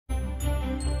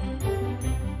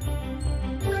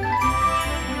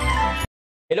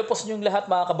Hello po sa inyong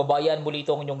lahat mga kababayan, muli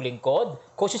ito ang inyong lingkod,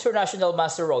 Coach International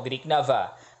Master Roderick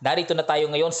Nava. Narito na tayo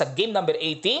ngayon sa game number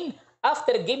 18.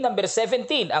 After game number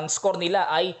 17, ang score nila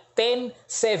ay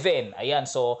 10-7. Ayan,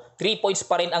 so 3 points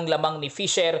pa rin ang lamang ni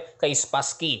Fischer kay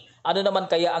Spassky. Ano naman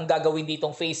kaya ang gagawin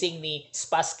ditong facing ni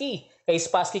Spassky? Kay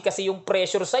Spassky kasi yung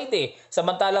pressure side eh.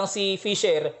 Samantalang si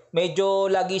Fischer, medyo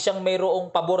lagi siyang mayroong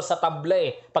pabor sa tabla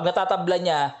eh. Pag natatabla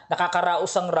niya,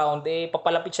 nakakaraos ang round, eh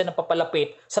papalapit siya ng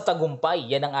papalapit sa tagumpay.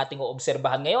 Yan ang ating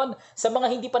oobserbahan ngayon. Sa mga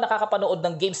hindi pa nakakapanood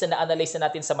ng games na na-analyze na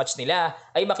natin sa match nila,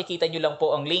 ay makikita nyo lang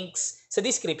po ang links sa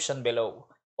description below.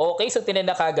 Okay, so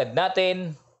tinanak agad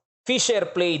natin. Fischer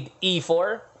played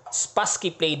E4,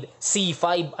 Spassky played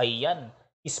C5. Ayan.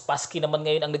 Spassky naman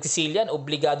ngayon ang nagsisilyan,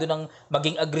 obligado ng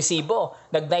maging agresibo.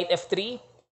 Nag-knight F3,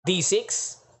 D6,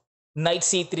 knight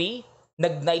C3,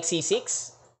 nag-knight C6,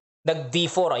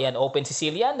 nag-D4, ayan, open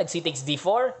Sicilian, nag-C takes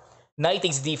D4, knight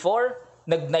takes D4,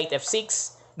 nag-knight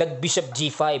F6, nag-bishop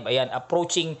G5, ayan,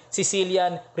 approaching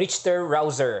Sicilian Richter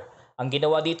Rouser. Ang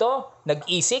ginawa dito,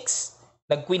 nag-E6,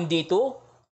 nag-queen D2,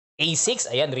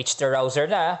 A6, ayan, Richter Rouser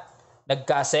na,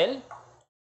 nag-castle,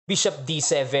 Bishop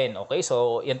D7. Okay,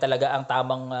 so yan talaga ang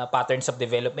tamang patterns of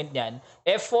development niyan.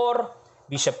 F4,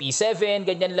 Bishop E7,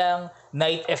 ganyan lang.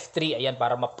 Knight F3, ayan,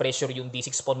 para ma-pressure yung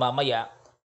D6 pawn mamaya.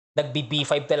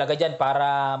 Nag-B5 talaga dyan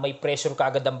para may pressure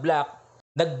kaagad ang black.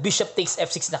 Nag-Bishop takes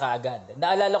F6 na kaagad.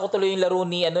 Naalala ko tuloy yung laro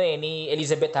ni, ni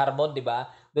Elizabeth Harmon, di ba?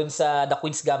 Doon sa The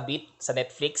Queen's Gambit sa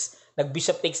Netflix.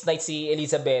 Nag-Bishop takes Knight si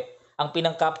Elizabeth. Ang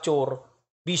pinang-capture,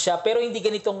 Bishop. Pero hindi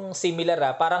ganitong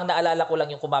similar Parang naalala ko lang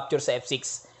yung kumapture sa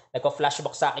F6.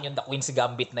 Nagpa-flashback sa akin yung The Queen's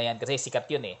Gambit na yan kasi sikat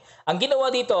yun eh. Ang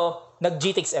ginawa dito,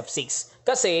 nag-G takes F6.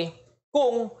 Kasi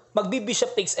kung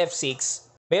magbi-Bishop takes F6,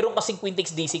 meron kasing Queen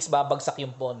takes D6, babagsak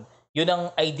yung pawn. Yun ang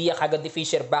idea kagad ni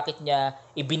Fischer bakit niya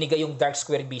ibinigay yung dark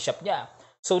square bishop niya.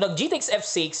 So nag-G takes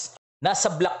F6,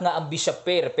 nasa block nga ang bishop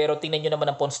pair, pero tingnan nyo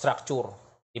naman ang pawn structure.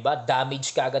 Diba?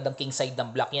 Damage kagad ang king side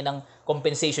ng black. Yan ang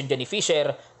compensation dyan ni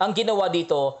Fischer. Ang ginawa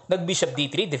dito, nag-Bishop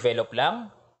D3, develop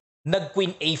lang.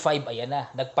 Nag-Queen A5, ayan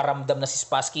na. Nagparamdam na si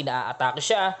Spassky na aatake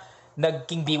siya.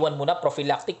 Nag-King D1 muna,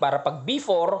 prophylactic, para pag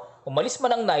B4, umalis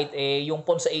man ang knight, yung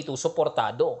pawn sa A2,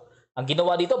 suportado. Ang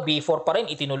ginawa dito, B4 pa rin,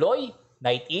 itinuloy.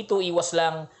 Knight E2, iwas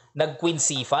lang. Nag-Queen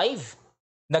C5.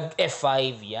 Nag-F5,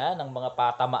 yan, ang mga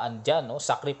patamaan dyan. No?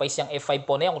 Sacrifice yung F5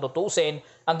 pawn na yan, kung tutusin.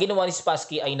 Ang ginawa ni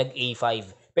Spassky ay nag-A5.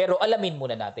 Pero alamin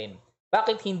muna natin,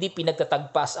 bakit hindi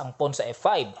pinagtatagpas ang pawn sa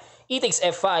F5? E takes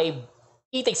F5,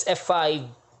 E takes F5,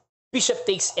 Bishop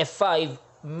takes F5,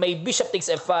 may Bishop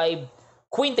takes F5,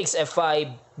 Queen takes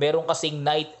F5, meron kasing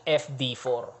Knight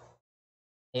FD4.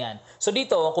 Ayan. So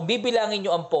dito, kung bibilangin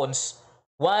nyo ang pawns,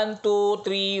 1, 2,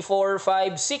 3, 4,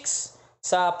 5, 6.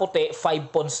 Sa puti,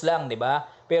 5 pawns lang, di ba?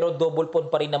 Pero double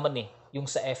pawn pa rin naman yung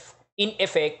sa F. In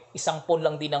effect, isang pawn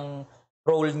lang din ang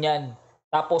role niyan.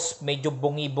 Tapos medyo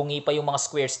bungi-bungi pa yung mga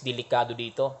squares, delikado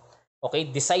dito. Okay,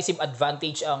 decisive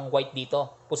advantage ang white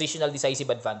dito. Positional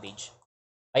decisive advantage.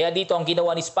 Kaya dito ang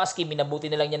ginawa ni Spassky, minabuti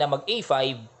na lang niya na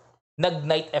mag-A5,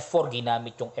 nag-Knight F4,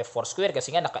 ginamit yung F4 square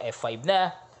kasi nga naka-F5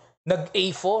 na.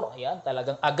 Nag-A4, ayan,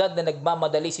 talagang agad na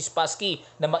nagmamadali si Spassky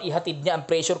na maihatid niya ang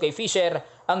pressure kay Fischer.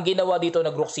 Ang ginawa dito,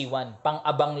 nag-Rook C1,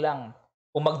 pang-abang lang.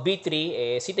 Kung mag-B3,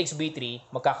 C takes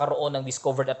B3, magkakaroon ng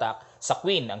discovered attack sa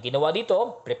Queen. Ang ginawa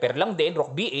dito, prepare lang din,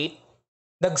 Rook B8,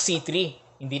 nag-C3.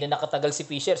 Hindi na nakatagal si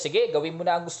Fischer. Sige, gawin mo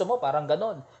na ang gusto mo, parang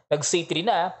ganon. Nag-C3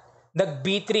 na,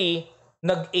 nag-B3,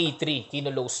 nag-A3,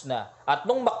 kinulose na. At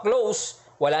nung ma-close,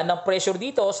 wala nang pressure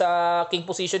dito sa king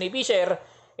position ni Fischer,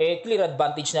 clear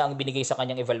advantage na ang binigay sa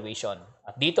kanyang evaluation.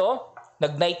 At dito,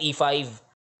 nag-Knight E5,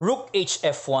 Rook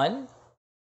HF1,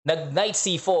 nag-Knight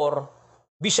C4,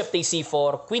 Bishop takes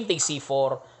C4, Queen takes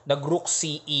C4, nag-Rook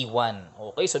CE1.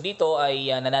 Okay, so dito ay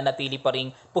nananatili pa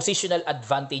ring positional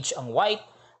advantage ang white.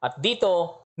 At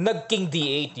dito, nag-King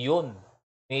D8 yun.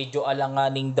 Medyo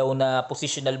alanganing daw na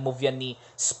positional move yan ni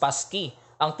Spassky.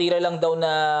 Ang tira lang daw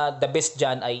na the best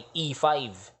dyan ay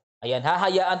E5. Ayan,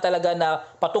 hahayaan talaga na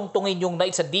patungtungin yung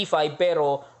knight sa D5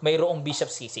 pero mayroong bishop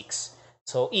C6.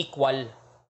 So equal.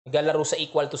 Naglalaro sa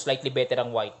equal to slightly better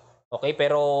ang white. Okay,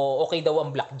 pero okay daw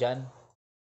ang black dyan.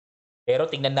 Pero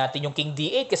tingnan natin yung King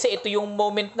D8 kasi ito yung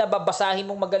moment na babasahin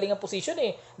mong magaling ang position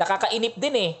Nakakainip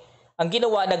din Ang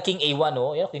ginawa, nag-King A1,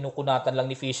 Yan, kinukunatan lang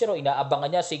ni Fischer, Inaabangan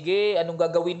niya, sige, anong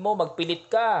gagawin mo? Magpilit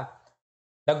ka.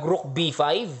 Nag-Rook B5.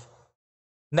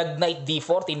 Nag-Knight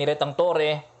D4, tiniret ang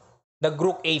tore.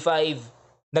 Nag-Rook A5.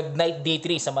 Nag-Knight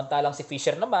D3. Samantalang si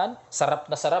Fischer naman, sarap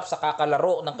na sarap sa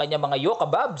kakalaro ng kanya mga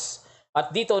yokababs.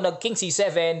 At dito, nag-King C7,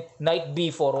 Knight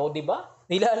B4, di ba?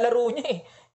 Nilalaro niya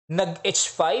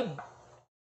Nag-H5.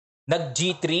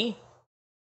 Nag-G3.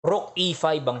 Rook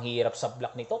E5 ang hirap sa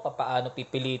block nito. Paano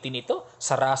pipilitin ito?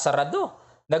 Sara-sarado.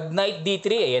 Nag-Knight D3.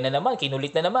 Ayan na naman.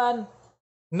 Kinulit na naman.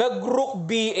 Nag-Rook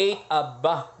B8.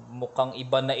 Aba, mukhang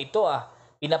iba na ito ah.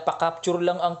 Pinapakapture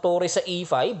lang ang tore sa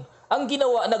E5. Ang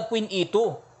ginawa, nag-Queen E2.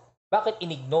 Bakit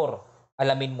inignore?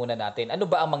 Alamin muna natin. Ano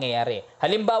ba ang mangyayari?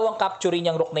 Halimbawang capturing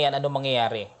yung rook na yan, ano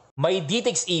mangyayari? May D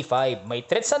takes E5. May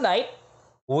threat sa knight.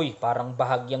 Uy, parang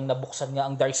bahagyang nabuksan nga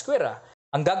ang dark square ah.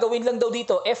 Ang gagawin lang daw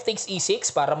dito, F takes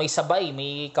E6 para may sabay,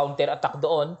 may counter attack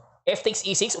doon. F takes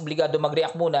E6, obligado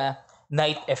mag-react muna.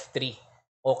 Knight F3.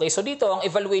 Okay, so dito ang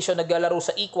evaluation naglalaro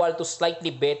sa equal to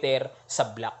slightly better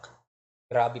sa black.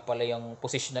 Grabe pala yung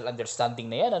positional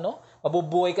understanding na yan, ano?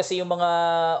 Mabubuhay kasi yung mga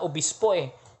obispo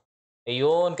eh.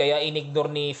 Ayun, kaya inignore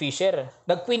ni Fischer.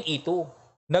 Nag-Queen E2.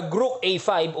 Nag-Rook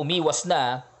A5, umiwas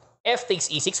na. F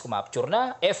takes E6, kumapture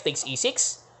na. F takes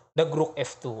E6. Nag-Rook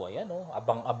F2. Ayan, oh.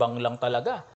 Abang-abang lang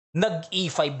talaga.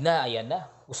 Nag-E5 na, ayan na.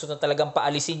 Gusto na talagang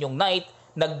paalisin yung knight.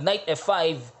 Nag-Knight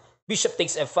F5. Bishop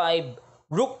takes F5.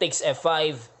 Rook takes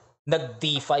F5.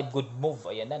 Nag-D5, good move.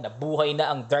 Ayan na, nabuhay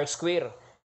na ang dark square.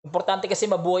 Importante kasi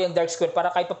mabuhay ang dark square para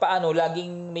kahit papaano,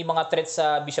 laging may mga threats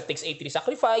sa bishop takes A3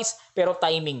 sacrifice, pero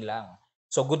timing lang.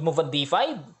 So, good move ang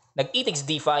D5. Nag-E takes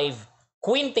D5.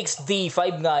 Queen takes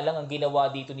D5 nga lang ang ginawa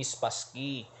dito ni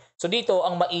Spassky. So, dito,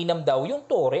 ang mainam daw, yung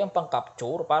tore, ang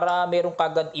pang-capture, para merong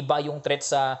kagad iba yung threat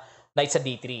sa knight sa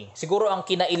D3. Siguro ang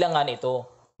kinailangan ito,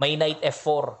 may knight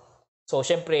F4. So,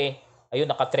 syempre, ayun,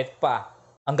 naka-threat pa.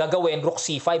 Ang gagawin, rook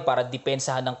C5 para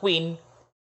depensahan ng queen.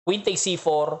 Queen takes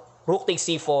C4. Rook takes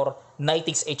C4, knight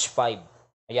takes H5.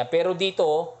 Ayan, pero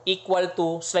dito, equal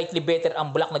to, slightly better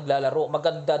ang black naglalaro.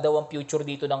 Maganda daw ang future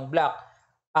dito ng black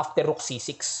after rook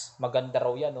C6. Maganda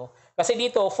raw yan, no? Kasi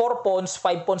dito, 4 pawns,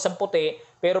 5 pawns ang puti,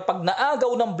 pero pag naagaw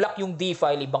ng black yung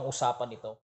D-file, ibang usapan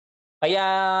ito. Kaya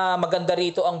maganda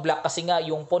rito ang black kasi nga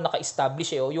yung pawn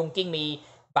naka-establish eh. Yung king may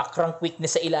background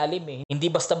quickness sa ilalim eh. Hindi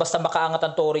basta-basta makaangat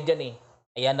ang tore dyan eh.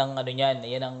 Ayan ang ano niyan,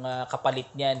 ayan ang kapalit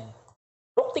niyan.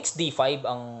 Rook takes D5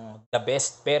 ang the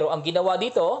best. Pero ang ginawa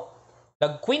dito,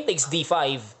 nag-Queen takes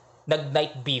D5,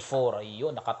 nag-Knight B4.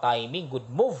 Ayun, naka-timing.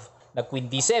 Good move. Nag-Queen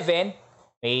D7,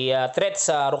 may threat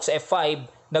sa Rook sa F5,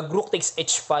 nag-Rook takes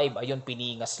H5. Ayun,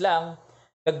 piningas lang.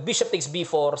 Nag-Bishop takes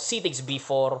B4, C takes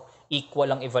B4.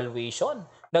 Equal ang evaluation.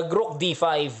 Nag-Rook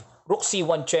D5, Rook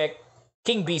C1 check,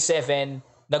 King B7,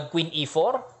 nag-Queen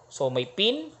E4. So may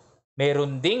pin.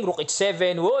 Meron ding Rook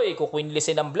H7. Uy,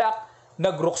 kuqueenlessin ang black.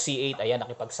 Nag-Rook C8. Ayan,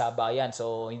 nakipagsaba yan.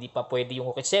 So, hindi pa pwede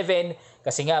yung Rook H7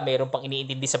 kasi nga, mayroon pang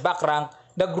iniintindi sa back rank.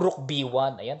 Nag-Rook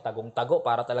B1. Ayan, tagong-tago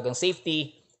para talagang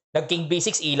safety. Nag-King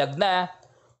B6, ilag na.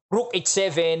 Rook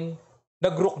H7.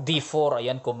 Nag-Rook D4.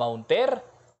 Ayan, kumounter.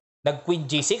 Nag-Queen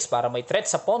G6 para may threat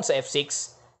sa pawn sa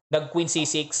F6. Nag-Queen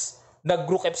C6.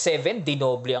 Nag-Rook F7.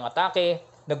 Dinoble ang atake.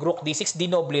 Nag-Rook D6.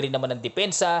 Dinoble rin naman ang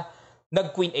depensa.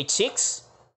 Nag-Queen H6.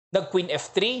 Nag-Queen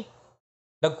F3.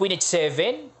 Nag-Queen H7.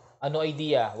 Ano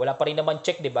idea? Wala pa rin naman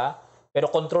check, di ba? Pero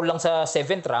control lang sa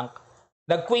 7th rank.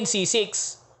 Nag-Queen C6,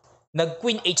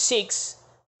 nag-Queen H6,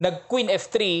 nag-Queen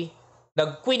F3,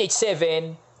 nag-Queen H7,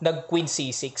 nag-Queen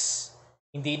C6.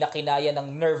 Hindi na kinaya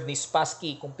ng nerve ni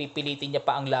Spassky kung pipilitin niya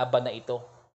pa ang laban na ito.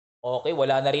 Okay,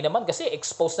 wala na rin naman kasi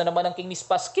exposed na naman ang king ni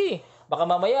Spassky. Baka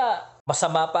mamaya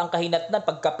masama pa ang kahinatnan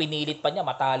pagka pinilit pa niya,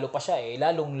 matalo pa siya eh.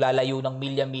 Lalong lalayo ng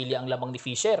milya-milya ang lamang ni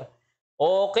Fischer.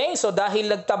 Okay, so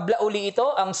dahil nagtabla uli ito,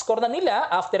 ang score na nila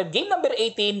after game number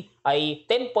 18 ay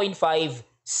 10.5,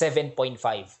 7.5.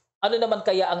 Ano naman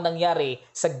kaya ang nangyari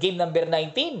sa game number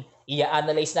 19?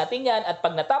 Ia-analyze natin yan at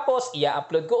pag natapos,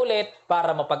 ia-upload ko ulit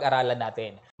para mapag-aralan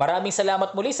natin. Maraming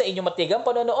salamat muli sa inyong matigang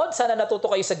panonood. Sana natuto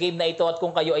kayo sa game na ito at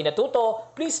kung kayo ay natuto,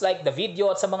 please like the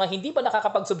video at sa mga hindi pa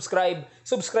nakakapag-subscribe,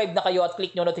 subscribe na kayo at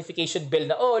click nyo notification bell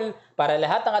na all para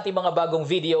lahat ng ating mga bagong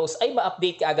videos ay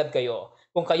ma-update kaagad kayo.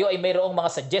 Kung kayo ay mayroong mga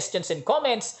suggestions and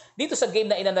comments dito sa game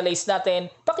na inanalyze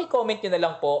natin, paki-comment nyo na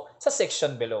lang po sa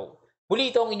section below.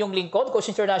 Muli ito ang inyong lingkod,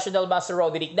 Coach International Master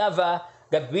Roderick Nava.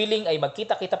 God willing ay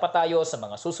magkita-kita pa tayo sa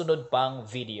mga susunod pang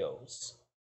videos.